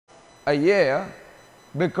a year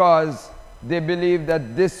because they believed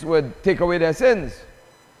that this would take away their sins.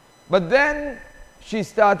 But then she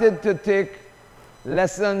started to take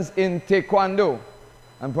lessons in Taekwondo.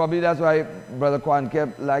 And probably that's why Brother Kwan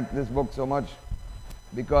kept liked this book so much,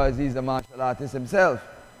 because he's a martial artist himself.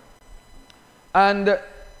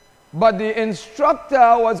 But the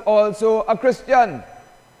instructor was also a Christian.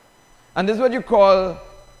 And this is what you call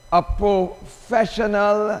a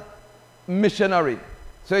professional missionary.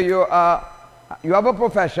 So you have a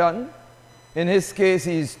profession. In his case,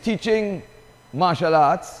 he's teaching martial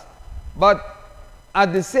arts. But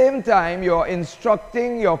at the same time, you're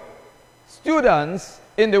instructing your students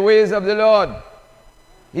in the ways of the Lord.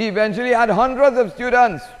 He eventually had hundreds of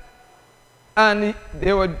students. And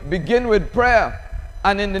they would begin with prayer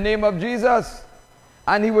and in the name of Jesus.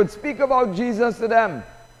 And he would speak about Jesus to them.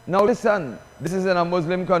 Now listen, this is in a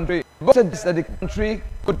Muslim country. But that the country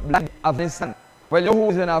could be Afghanistan. Well, you know who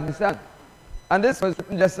was in Afghanistan? And this was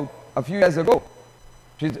written just a few years ago.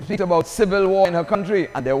 She speaks about civil war in her country,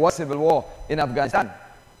 and there was civil war in Afghanistan.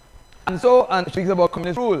 And she speaks about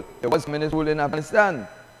communist rule. There was communist rule in Afghanistan.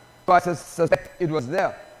 So I suspect it was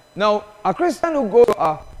there. Now, a Christian who goes to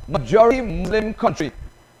a majority Muslim country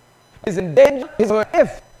is in danger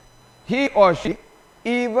if he or she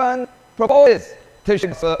even proposes to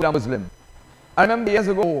be a Muslim. I remember years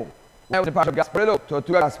ago, when I was in part of Gasparillo, to a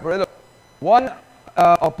tour of Gasparillo, one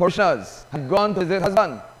of parishioners had gone to visit her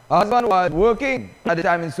husband. Her husband was working at the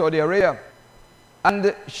time in Saudi Arabia.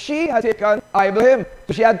 And she had taken a Bible hymn.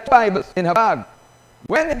 So she had 2 Bibles in her bag.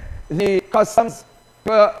 When the customs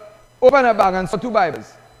opened her bag and saw 2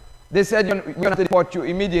 Bibles, they said, we're going to deport you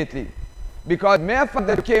immediately. Because mere fact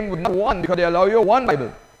that you came with not 1, because they allow you 1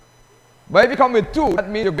 Bible. But if you come with 2, that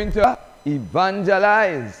means you're going to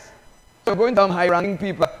evangelize. So going to some high-ranking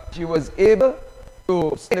people, she was able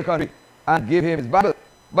to stay in the country and give him his Bible.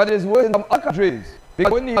 But it is worse in some other countries.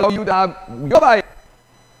 Because when they allow you to have your Bible,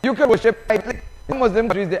 you can worship privately. In Muslim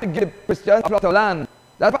countries, they give Christians a plot of land.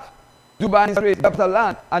 That's what Dubai is a plot of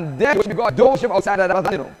land. And then worship God. Don't worship outside of that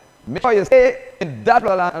land, you know. Make sure you stay in that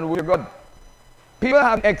plot of land and worship God. People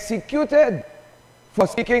have executed for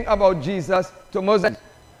speaking about Jesus to Muslims.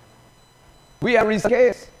 We have a recent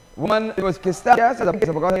case. Woman, it was Kista, yes, I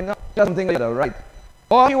forgot her name, just something like that, right?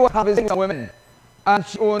 All she was having some women, and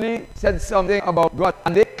she only said something about God,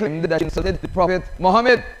 and they claimed that she insulted the Prophet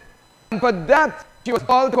Muhammad. And for that, she was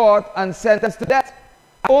called to court and sentenced to death,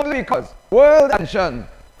 only because world attention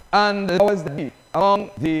and the powers that be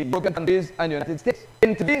among the European countries and the United States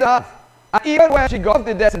intervened her. And even when she got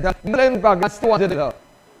the death sentence, Muslim Pakistan still wanted her.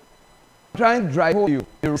 I'm trying to drive home you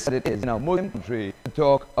the risk that it is in a Muslim country to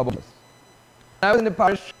talk about this. I was in the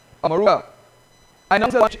parish of Maruga. I know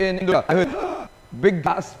so much in Indonesia. I heard big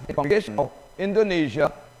gas congregation.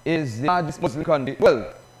 Indonesia is the largest Muslim country.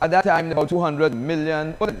 Well, at that time, about 200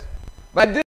 million Muslims. But